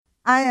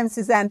I am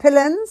Suzanne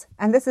Pillins,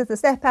 and this is the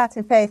Step Out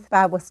in Faith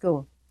Bible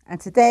School.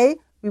 And today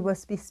we will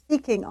be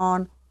speaking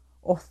on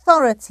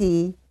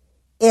authority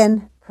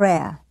in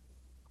prayer.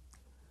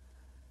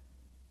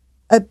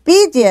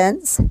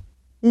 Obedience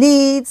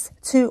leads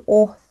to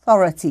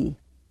authority,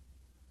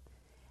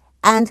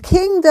 and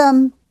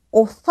kingdom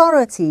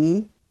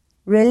authority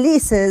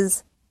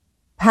releases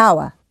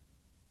power.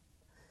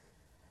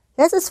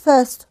 Let us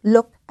first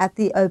look at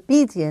the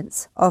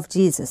obedience of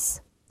Jesus.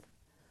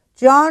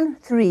 John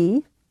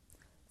 3,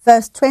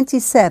 verse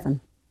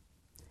 27.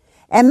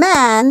 A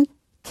man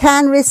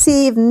can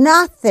receive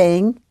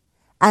nothing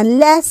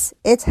unless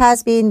it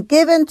has been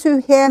given to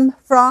him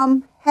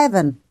from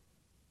heaven.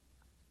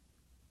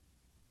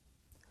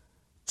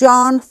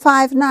 John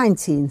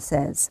 5:19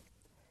 says,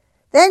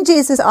 Then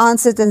Jesus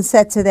answered and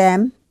said to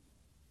them,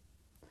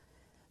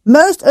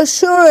 Most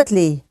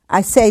assuredly,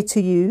 I say to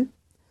you,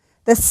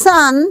 the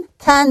Son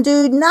can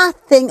do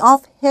nothing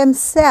of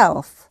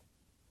himself,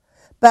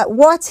 but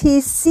what he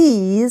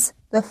sees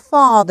the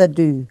Father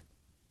do.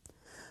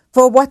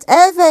 For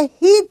whatever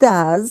he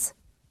does,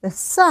 the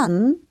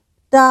Son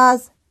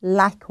does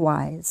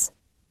likewise.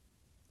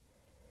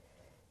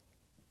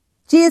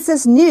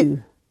 Jesus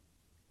knew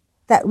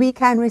that we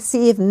can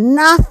receive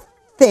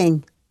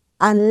nothing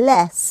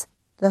unless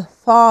the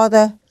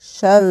Father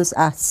shows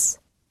us.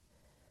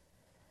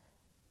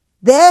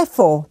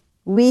 Therefore,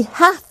 we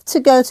have to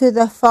go to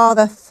the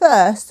Father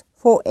first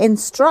for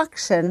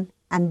instruction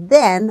and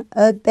then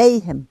obey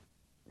him.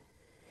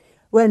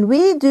 When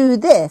we do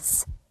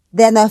this,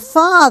 then the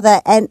Father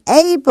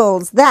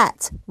enables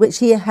that which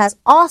he has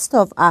asked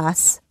of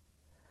us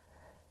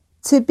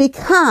to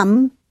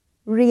become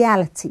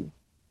reality.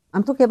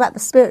 I'm talking about the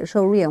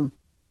spiritual realm.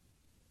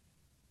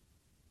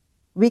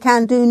 We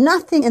can do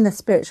nothing in the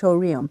spiritual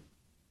realm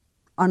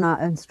on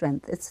our own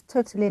strength. It's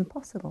totally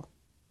impossible.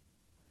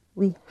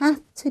 We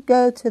have to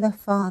go to the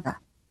Father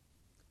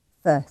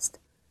first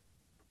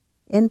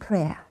in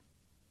prayer.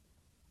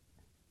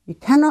 You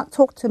cannot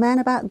talk to man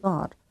about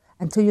God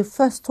until you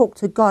first talk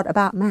to God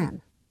about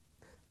man.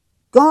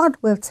 God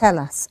will tell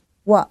us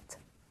what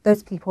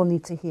those people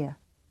need to hear.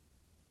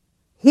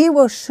 He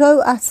will show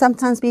us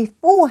sometimes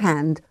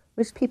beforehand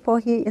which people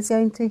he is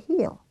going to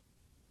heal.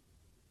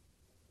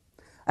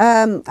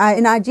 In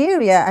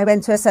Nigeria, I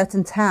went to a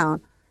certain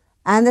town,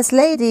 and this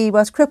lady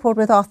was crippled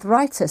with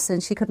arthritis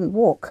and she couldn't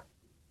walk.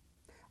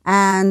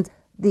 And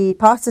the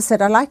pastor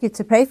said, I'd like you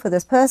to pray for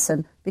this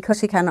person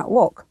because she cannot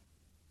walk.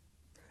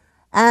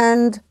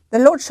 And the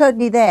Lord showed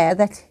me there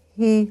that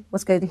he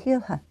was going to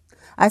heal her.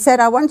 I said,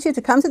 I want you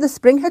to come to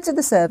bring her to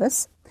the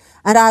service,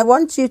 and I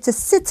want you to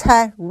sit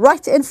her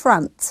right in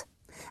front.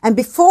 And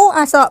before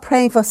I start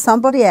praying for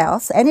somebody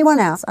else, anyone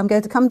else, I'm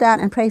going to come down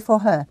and pray for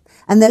her.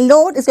 And the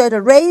Lord is going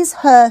to raise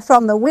her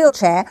from the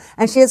wheelchair,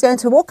 and she is going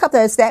to walk up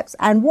those steps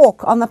and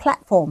walk on the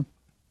platform.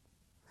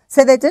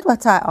 So they did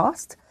what I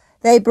asked.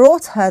 They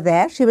brought her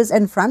there. She was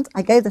in front.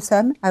 I gave the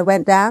sermon. I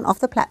went down off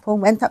the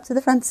platform, went up to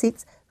the front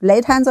seats,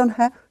 laid hands on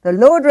her. The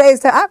Lord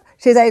raised her up.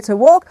 She's able to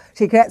walk.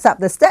 She gets up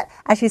the step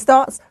and she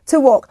starts to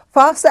walk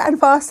faster and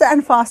faster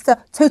and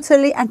faster,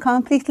 totally and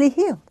completely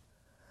healed.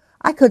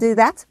 I could do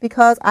that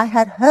because I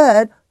had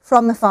heard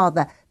from the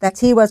Father that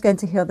he was going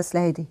to heal this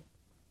lady.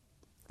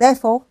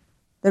 Therefore,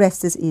 the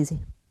rest is easy.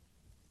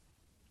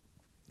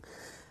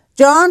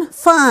 John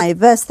 5,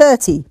 verse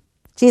 30,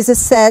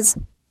 Jesus says,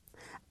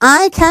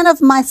 I can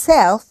of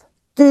myself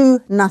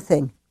do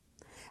nothing.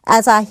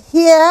 As I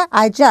hear,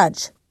 I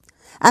judge.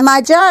 And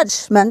my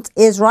judgment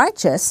is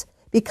righteous,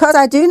 because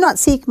I do not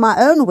seek my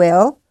own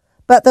will,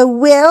 but the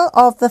will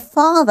of the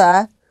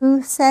Father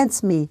who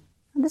sent me.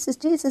 And this is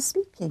Jesus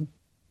speaking.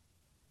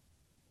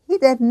 He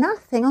did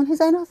nothing on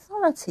his own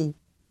authority.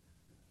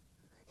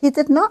 He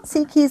did not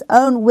seek his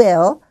own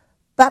will,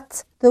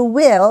 but the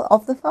will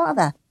of the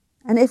Father.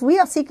 And if we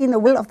are seeking the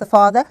will of the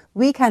Father,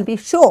 we can be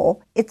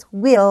sure it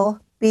will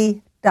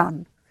be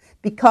done,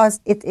 because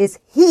it is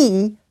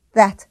he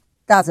that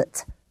does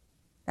it.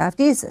 Now, if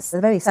Jesus, the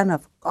very Son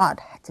of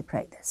God, had to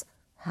pray this,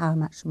 how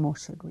much more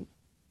should we?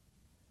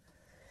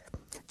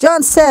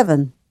 John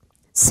 7,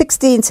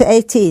 16 to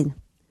 18.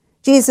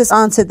 Jesus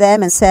answered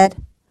them and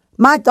said,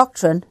 My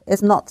doctrine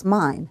is not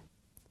mine,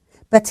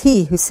 but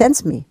he who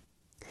sent me.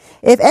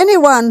 If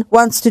anyone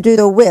wants to do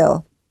the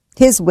will,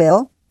 his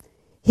will,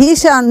 he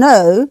shall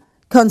know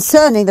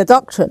concerning the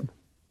doctrine,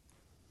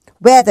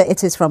 whether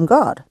it is from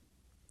God,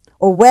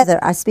 or whether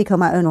I speak on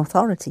my own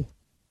authority.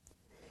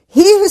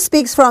 He who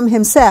speaks from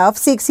himself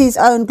seeks his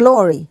own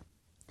glory,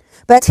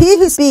 but he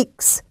who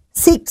speaks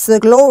seeks the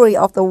glory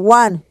of the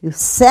one who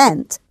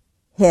sent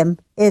him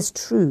is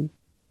true,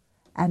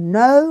 and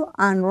no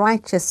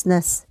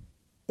unrighteousness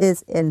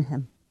is in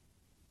him.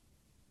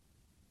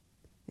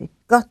 We've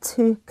got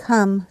to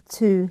come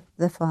to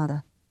the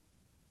Father.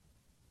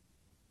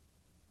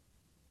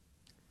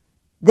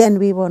 Then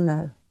we will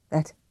know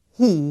that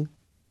he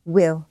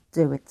will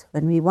do it.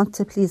 When we want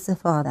to please the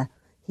Father,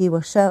 he will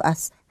show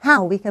us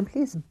how we can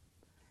please him.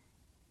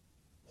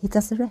 He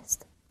does the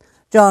rest.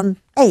 John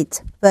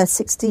 8, verse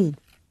 16.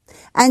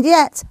 And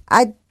yet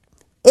I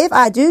if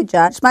I do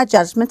judge, my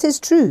judgment is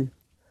true.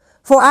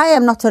 For I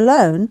am not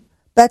alone,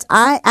 but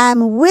I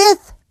am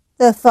with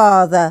the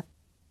Father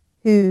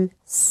who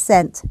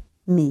sent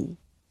me.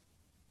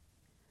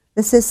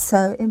 This is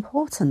so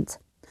important.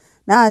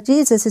 Now,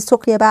 Jesus is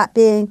talking about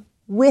being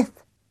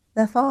with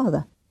the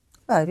Father.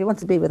 Well, if you want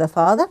to be with the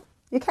Father,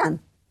 you can.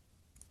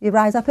 You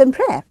rise up in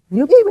prayer, and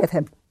you'll be with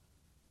him.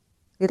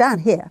 You're down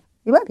here,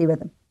 you won't be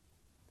with him.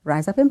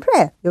 Rise up in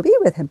prayer, you'll be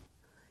with him.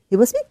 He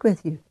will speak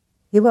with you.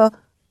 He will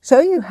show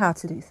you how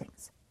to do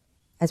things.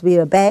 As we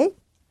obey,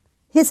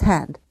 his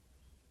hand,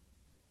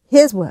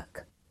 his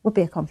work will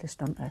be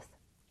accomplished on earth.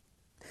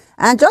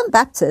 And John the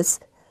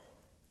Baptist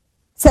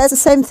says the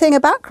same thing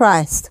about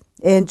Christ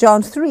in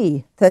John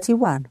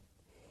 3:31.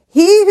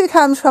 He who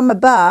comes from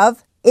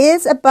above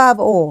is above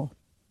all.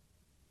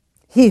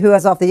 He who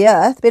is of the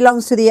earth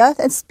belongs to the earth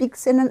and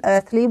speaks in an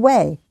earthly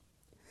way.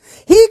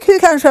 He who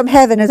comes from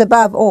heaven is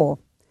above all.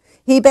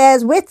 He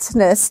bears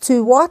witness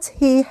to what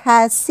he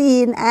has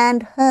seen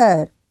and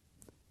heard.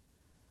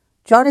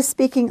 John is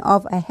speaking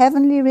of a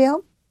heavenly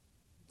realm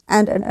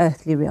and an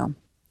earthly realm.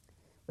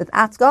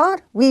 Without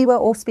God, we will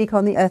all speak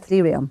on the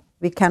earthly realm.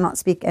 We cannot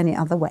speak any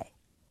other way.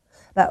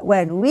 But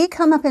when we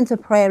come up into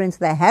prayer into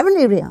the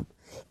heavenly realm,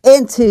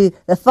 into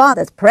the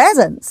Father's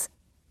presence,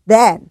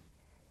 then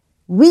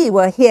we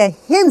will hear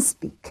him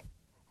speak.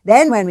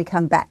 Then when we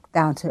come back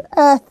down to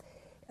earth,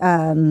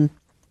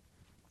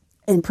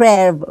 in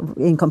prayer,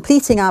 in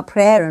completing our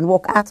prayer and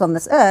walk out on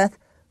this earth,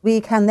 we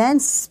can then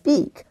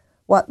speak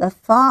what the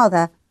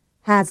Father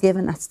has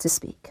given us to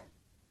speak.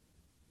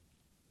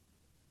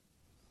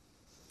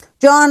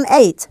 John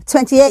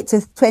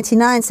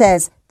 8:28-29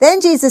 says,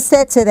 Then Jesus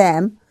said to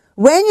them,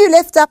 When you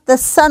lift up the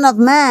Son of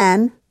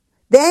Man,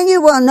 then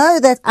you will know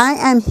that I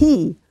am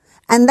he,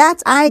 and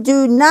that I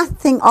do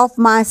nothing of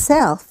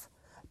myself,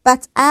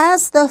 but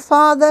as the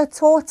Father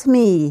taught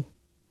me.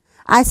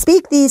 I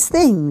speak these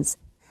things,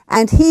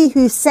 and he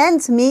who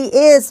sent me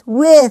is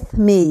with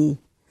me.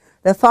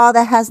 The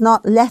Father has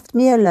not left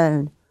me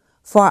alone,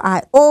 for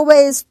I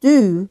always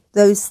do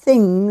those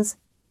things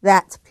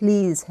that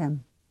please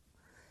him.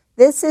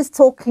 This is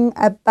talking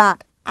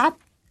about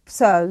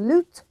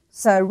absolute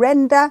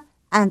surrender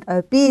and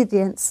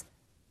obedience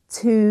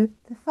to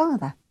the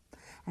Father.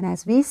 And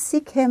as we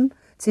seek him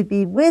to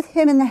be with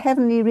him in the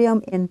heavenly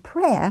realm in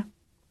prayer,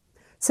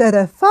 so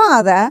the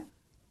Father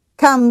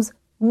comes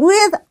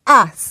with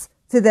us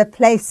to the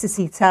places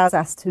he tells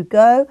us to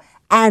go,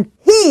 and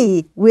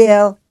he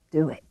will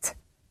do it.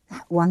 Isn't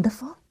that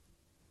wonderful?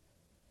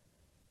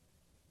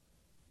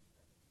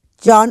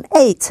 John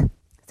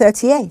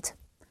 8:38.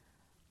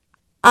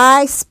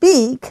 I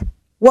speak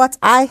what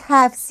I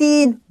have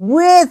seen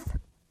with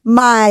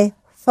my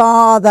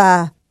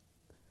Father.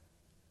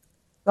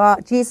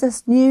 God,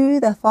 Jesus knew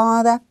the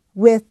Father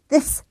with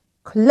this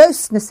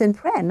closeness in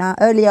prayer. Now,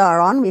 earlier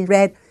on, we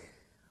read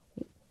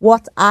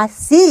what I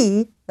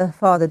see the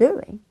Father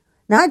doing.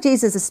 Now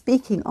Jesus is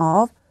speaking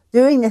of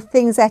doing the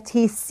things that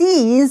he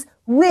sees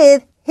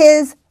with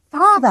his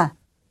Father.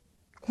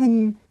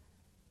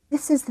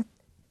 This is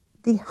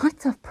the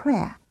height of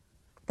prayer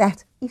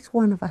that each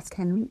one of us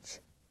can reach.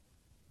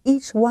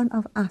 Each one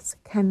of us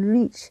can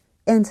reach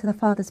into the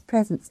Father's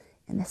presence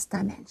in this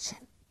dimension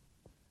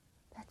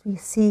that we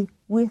see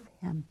with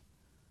him.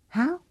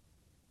 How?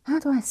 How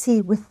do I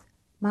see with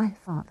my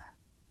Father?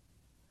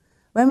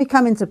 When we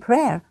come into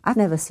prayer, I've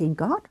never seen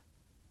God.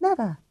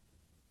 Never.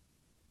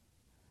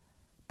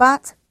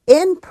 But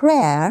in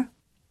prayer,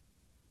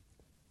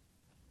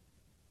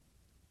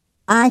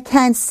 I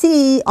can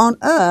see on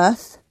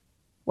earth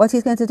what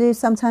he's going to do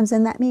sometimes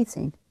in that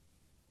meeting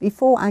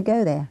before I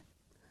go there.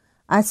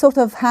 I sort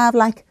of have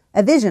like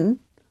a vision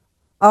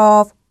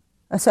of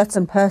a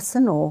certain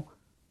person or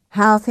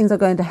how things are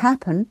going to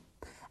happen.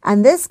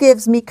 And this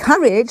gives me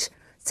courage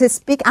to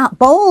speak out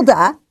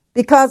bolder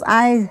because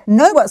I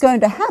know what's going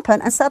to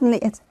happen and suddenly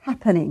it's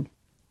happening.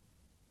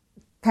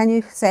 Can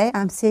you say,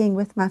 I'm seeing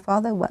with my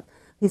Father what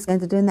he's going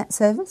to do in that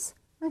service?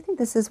 I think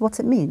this is what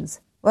it means.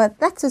 Well,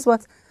 that is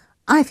what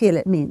I feel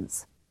it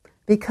means,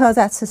 because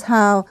that's just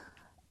how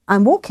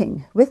I'm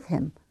walking with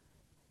him.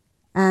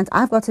 And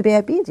I've got to be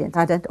obedient.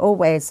 I don't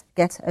always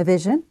get a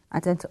vision. I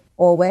don't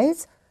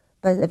always.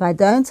 But if I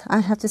don't, I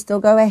have to still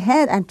go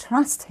ahead and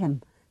trust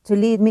him to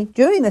lead me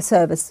during the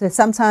service. So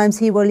sometimes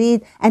he will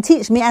lead and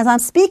teach me as I'm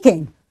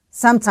speaking.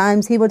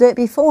 Sometimes he will do it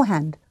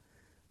beforehand.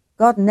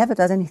 God never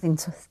does anything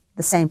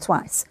the same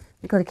twice.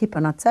 We've got to keep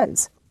on our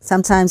toes.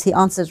 Sometimes he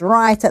answers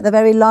right at the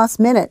very last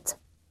minute.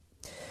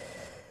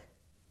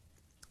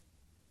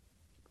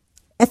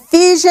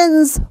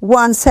 Ephesians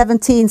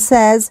 1:17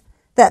 says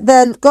that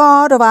the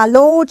God of our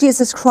Lord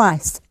Jesus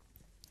Christ,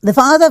 the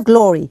Father of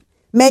glory,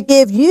 may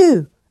give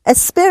you a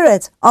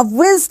spirit of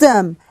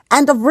wisdom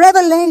and of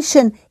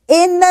revelation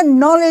in the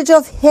knowledge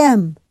of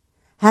him,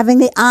 having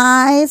the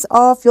eyes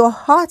of your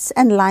hearts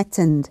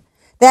enlightened,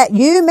 that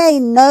you may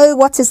know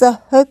what is the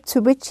hope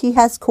to which he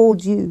has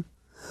called you,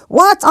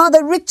 what are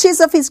the riches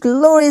of his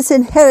glorious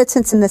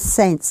inheritance in the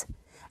saints,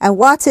 and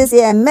what is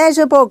the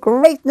immeasurable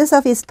greatness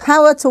of his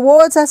power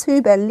towards us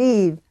who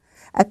believe,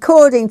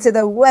 according to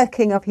the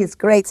working of his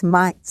great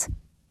might.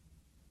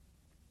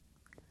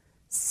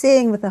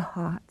 Seeing with the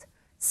heart,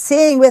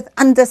 seeing with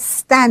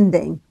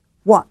understanding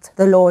what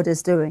the Lord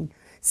is doing,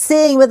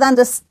 seeing with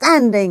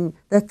understanding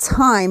the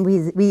time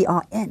we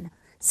are in,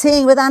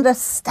 seeing with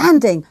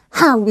understanding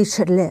how we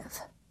should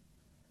live.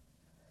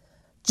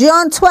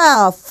 John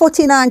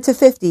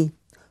 12:49-50.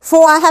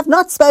 For I have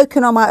not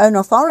spoken on my own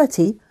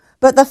authority,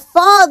 but the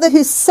Father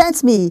who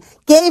sent me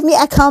gave me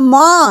a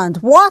command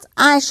what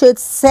I should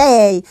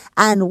say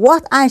and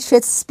what I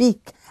should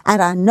speak,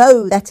 and I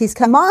know that his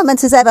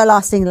commandment is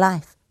everlasting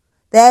life.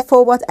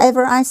 Therefore,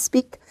 whatever I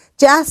speak,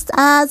 just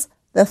as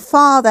the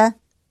Father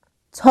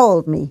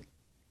told me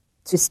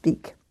to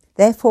speak.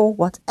 Therefore,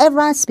 whatever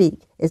I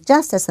speak is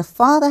just as the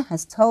Father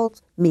has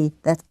told me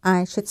that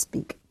I should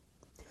speak.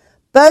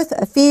 Both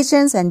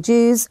Ephesians and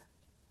Jews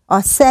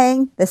are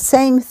saying the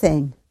same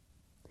thing.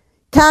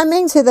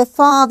 Coming to the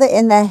Father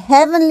in the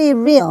heavenly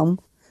realm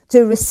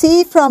to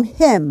receive from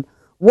him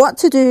what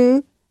to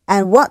do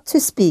and what to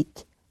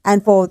speak.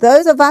 And for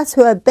those of us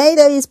who obey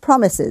these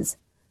promises,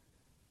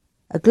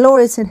 a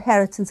glorious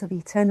inheritance of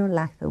eternal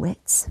life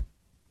awaits.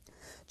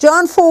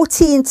 John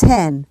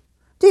 14:10.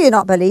 Do you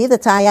not believe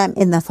that I am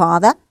in the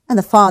Father and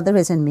the Father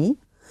is in me?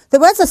 The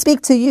words I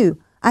speak to you,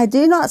 I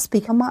do not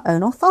speak on my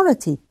own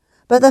authority,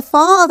 but the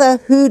Father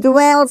who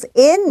dwells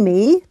in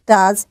me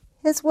does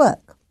his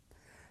work.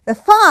 The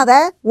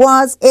Father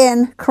was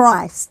in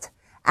Christ,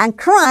 and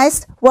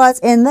Christ was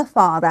in the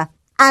Father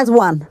as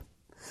one.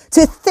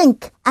 To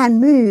think and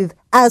move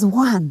as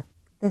one.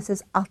 This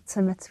is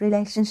ultimate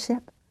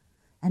relationship.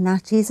 And now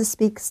Jesus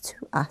speaks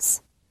to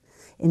us.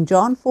 In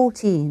John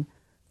 14,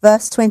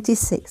 verse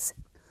 26.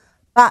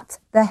 But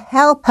the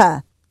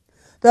Helper,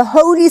 the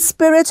Holy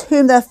Spirit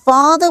whom the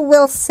Father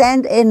will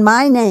send in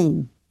my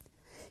name,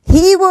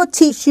 he will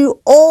teach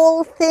you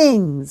all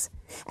things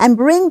and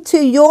bring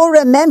to your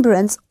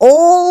remembrance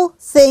all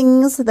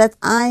things that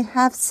I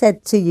have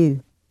said to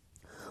you.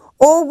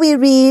 All we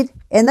read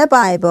in the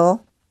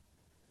Bible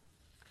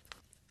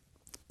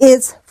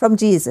is from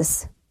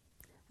Jesus.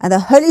 And the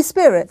Holy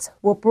Spirit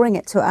will bring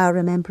it to our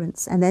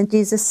remembrance. And then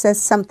Jesus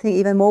says something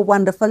even more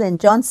wonderful in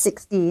John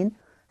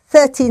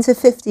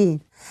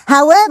 16:13-15.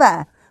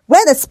 However,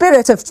 when the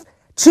Spirit of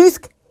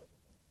truth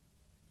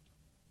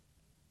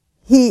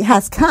he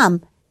has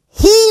come,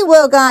 he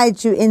will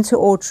guide you into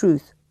all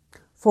truth.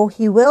 For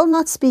he will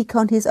not speak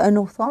on his own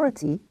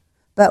authority,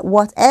 but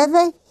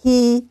whatever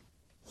he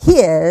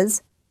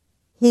hears,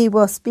 he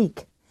will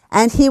speak.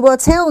 And he will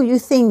tell you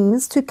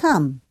things to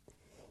come.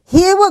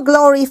 He will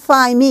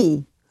glorify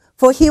me,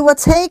 for he will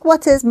take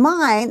what is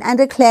mine and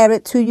declare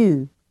it to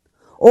you.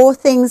 All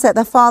things that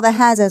the Father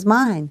has is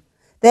mine.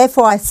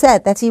 Therefore I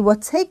said that he will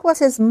take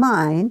what is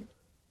mine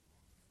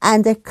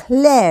and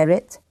declare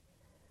it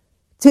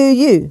to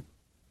you.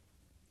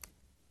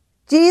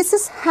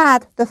 Jesus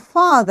had the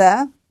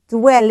Father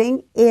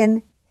dwelling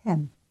in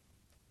him.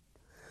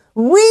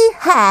 We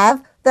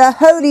have the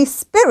Holy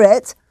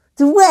Spirit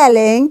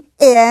dwelling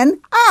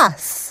in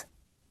us.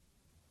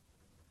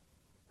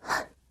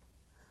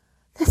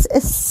 This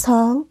is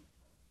so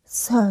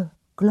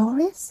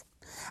glorious.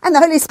 And the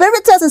Holy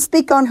Spirit doesn't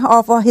speak on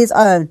his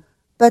own,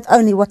 but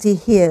only what he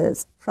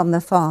hears from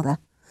the Father.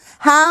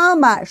 How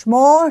much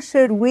more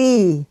should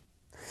we,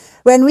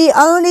 when we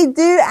only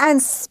do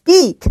and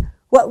speak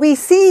what we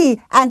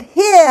see and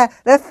hear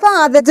the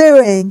Father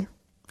doing?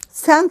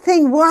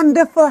 Something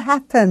wonderful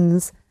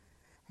happens.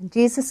 And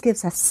Jesus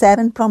gives us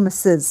 7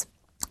 promises.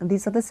 And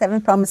these are the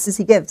 7 promises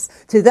he gives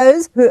to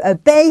those who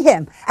obey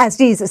him as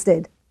Jesus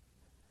did.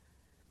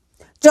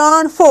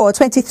 John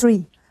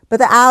 4:23. But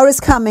the hour is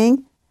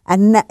coming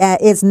and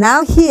is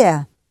now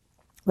here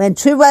when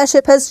true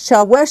worshippers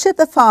shall worship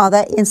the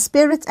Father in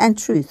spirit and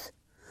truth.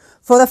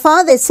 For the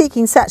Father is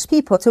seeking such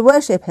people to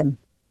worship him.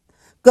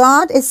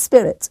 God is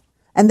spirit,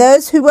 and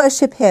those who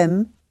worship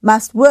him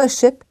must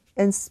worship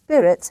in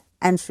spirit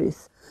and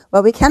truth.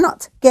 Well, we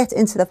cannot get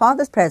into the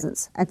Father's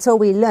presence until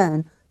we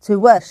learn to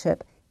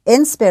worship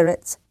in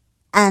spirit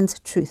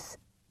and truth.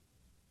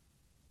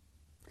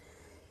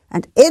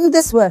 And in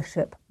this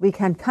worship, we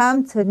can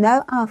come to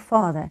know our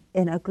Father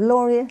in a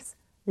glorious,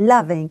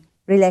 loving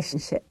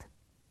relationship.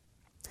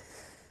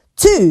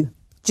 2.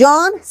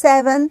 John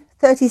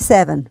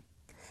 7:37.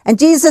 And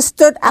Jesus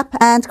stood up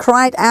and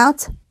cried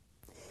out,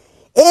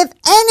 If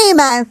any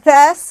man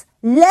thirsts,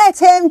 let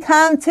him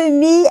come to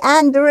me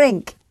and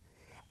drink.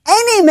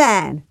 Any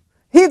man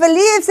who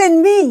believes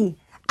in me,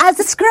 as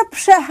the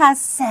scripture has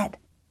said,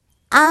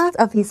 out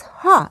of his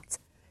heart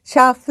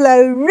shall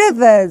flow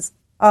rivers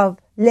of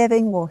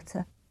living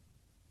water.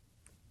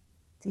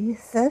 Do you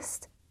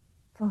thirst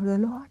for the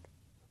Lord?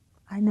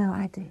 I know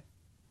I do.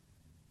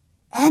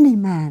 Any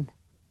man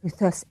who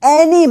thirsts,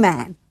 any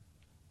man,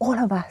 all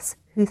of us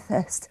who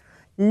thirst,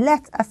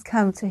 let us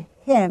come to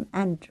him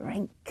and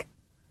drink.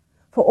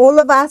 For all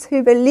of us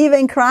who believe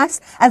in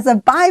Christ, as the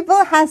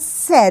Bible has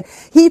said,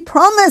 he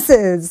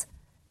promises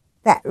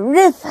that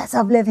rivers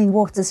of living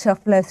waters shall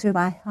flow through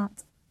my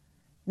heart.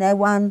 No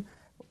one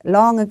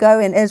long ago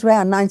in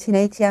Israel in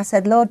 1980, I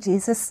said, Lord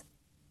Jesus,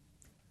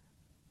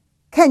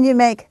 can you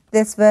make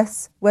this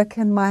verse work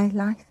in my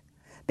life?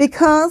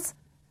 Because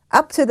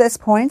up to this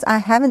point, I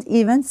haven't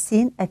even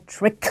seen a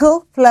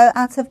trickle flow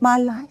out of my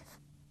life.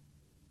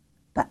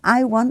 But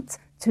I want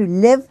to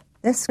live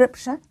this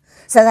scripture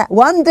so that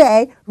one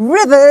day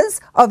rivers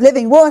of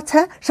living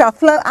water shall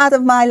flow out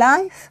of my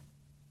life.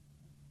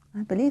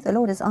 I believe the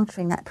Lord is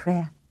answering that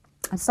prayer.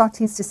 I'm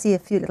starting to see a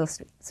few little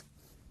streams.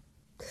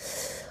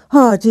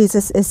 Oh,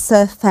 Jesus is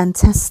so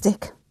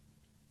fantastic.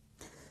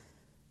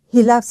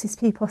 He loves his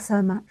people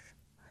so much.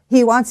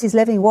 He wants his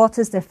living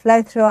waters to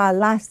flow through our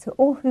lives to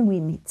all whom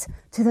we meet,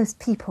 to those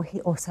people he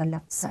also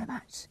loves so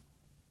much.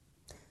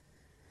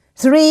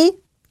 3,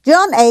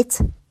 John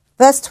 8,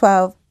 verse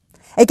 12.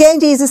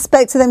 Again Jesus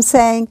spoke to them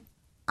saying,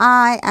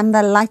 I am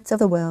the light of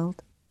the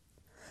world.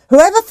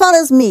 Whoever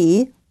follows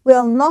me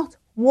will not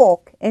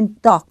walk in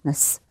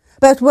darkness,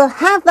 but will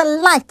have the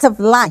light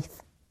of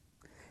life.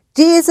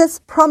 Jesus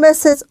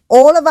promises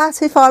all of us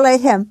who follow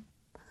him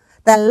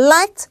the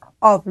light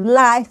of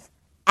life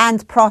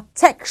and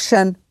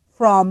protection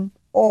from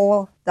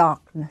all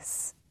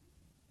darkness.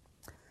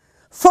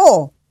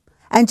 4,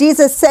 and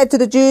Jesus said to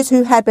the Jews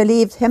who had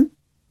believed him,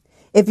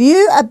 if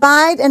you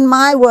abide in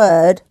my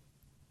word,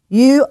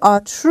 you are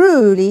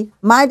truly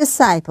my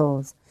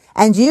disciples,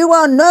 and you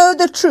will know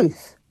the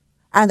truth,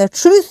 and the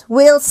truth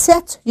will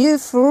set you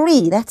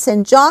free. That's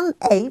in John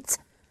 8,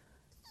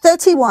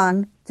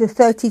 31 to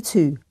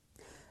 32.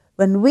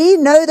 When we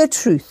know the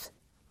truth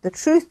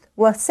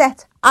will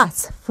set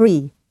us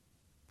free.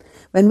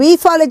 When we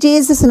follow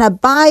Jesus and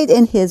abide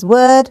in his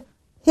word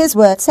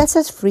sets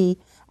us free,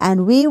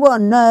 and we will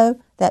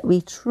know that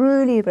we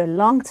truly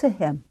belong to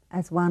him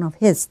as one of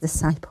his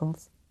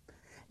disciples.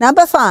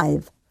 Number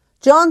 5,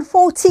 John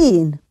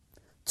 14,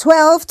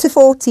 12 to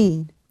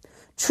 14.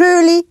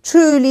 Truly,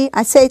 truly,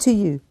 I say to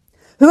you,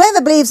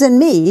 whoever believes in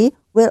me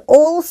will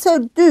also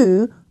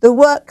do the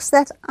works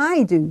that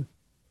I do,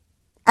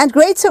 and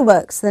greater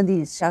works than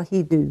these shall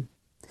he do,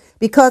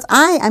 because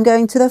I am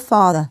going to the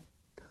Father.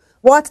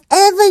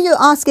 Whatever you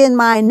ask in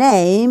my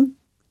name,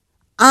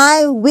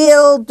 I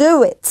will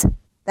do it,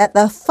 that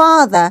the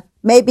Father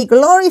may be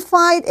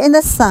glorified in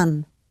the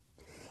Son.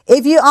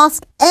 If you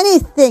ask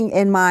anything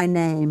in my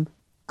name,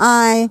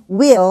 I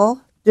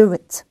will do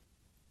it.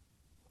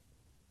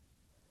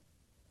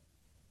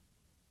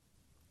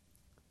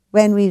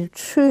 When we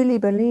truly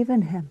believe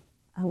in him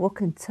and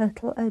walk in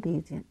total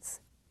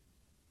obedience,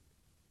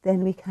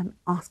 then we can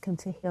ask him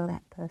to heal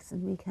that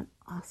person. We can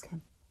ask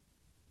him,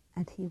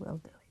 and he will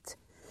do it.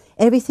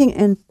 Everything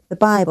in the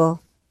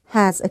Bible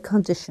has a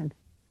condition.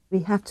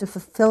 We have to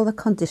fulfill the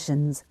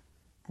conditions,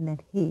 and then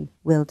he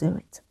will do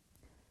it.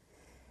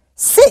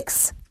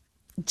 6,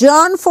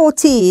 John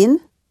 14,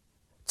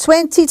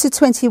 20 to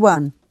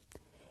 21.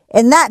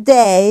 In that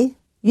day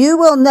you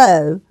will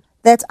know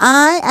that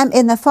I am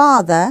in the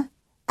Father,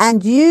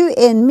 and you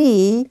in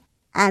me,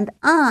 and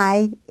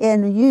I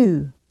in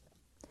you.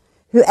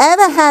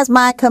 Whoever has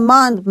my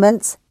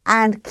commandments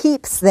and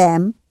keeps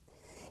them,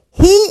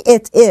 he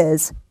it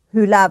is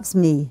who loves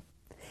me.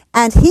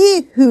 And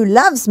he who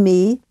loves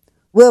me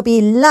will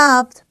be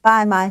loved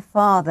by my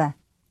Father,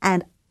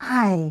 and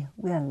I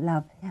will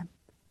love him.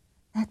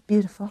 That's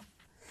beautiful.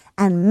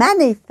 And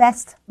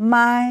manifest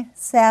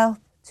myself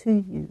to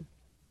you.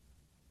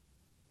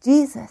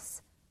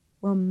 Jesus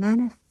will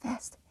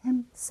manifest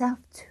himself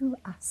to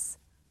us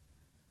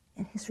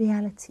in his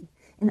reality,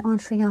 in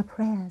answering our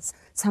prayers,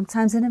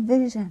 sometimes in a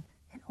vision,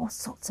 in all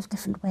sorts of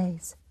different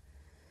ways.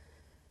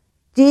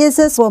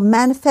 Jesus will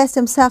manifest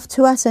himself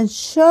to us and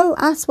show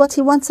us what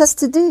he wants us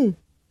to do.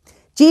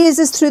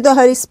 Jesus, through the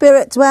Holy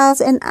Spirit,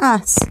 dwells in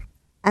us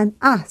and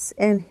us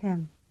in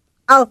him.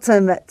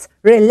 Ultimate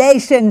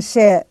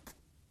relationship.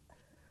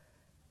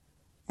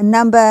 And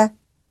number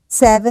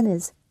 7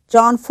 is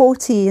John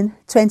 14,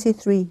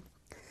 23.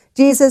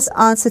 Jesus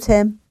answered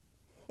him,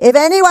 if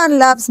anyone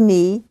loves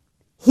me,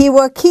 he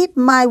will keep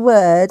my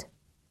word,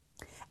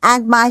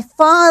 and my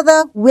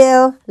Father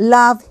will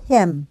love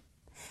him,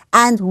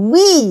 and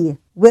we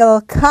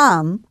will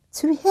come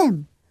to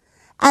him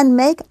and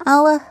make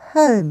our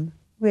home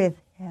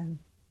with him.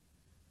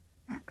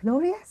 Isn't that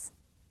glorious?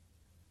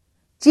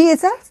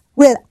 Jesus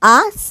with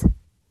us,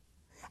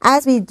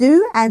 as we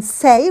do and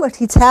say what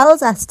he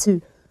tells us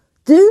to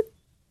do.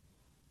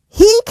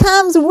 He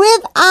comes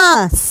with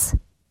us,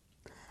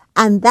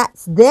 and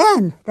that's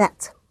then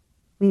that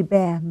we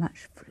bear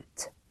much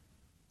fruit.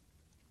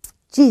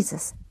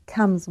 Jesus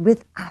comes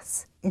with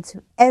us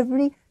into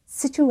every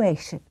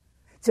situation,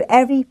 to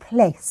every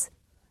place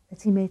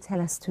that he may tell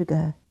us to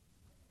go.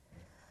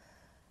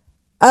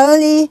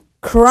 Only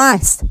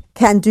Christ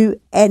can do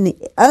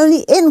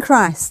only in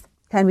Christ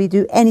can we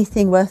do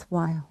anything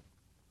worthwhile.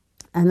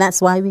 And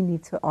that's why we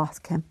need to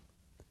ask him.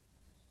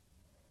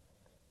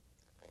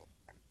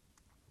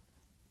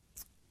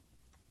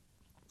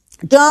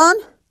 John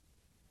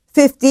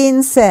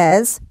 15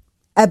 says,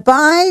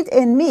 abide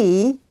in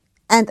me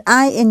and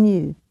I in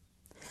you.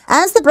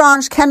 As the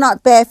branch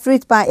cannot bear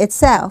fruit by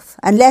itself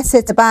unless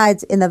it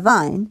abides in the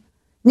vine,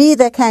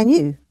 neither can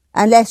you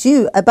unless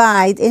you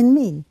abide in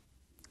me.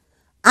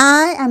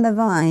 I am the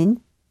vine,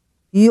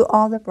 You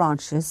are the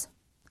branches.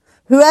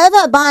 Whoever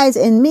abides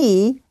in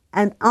me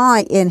and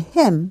I in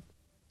him,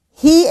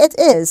 he it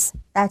is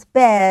that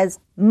bears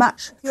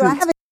much fruit.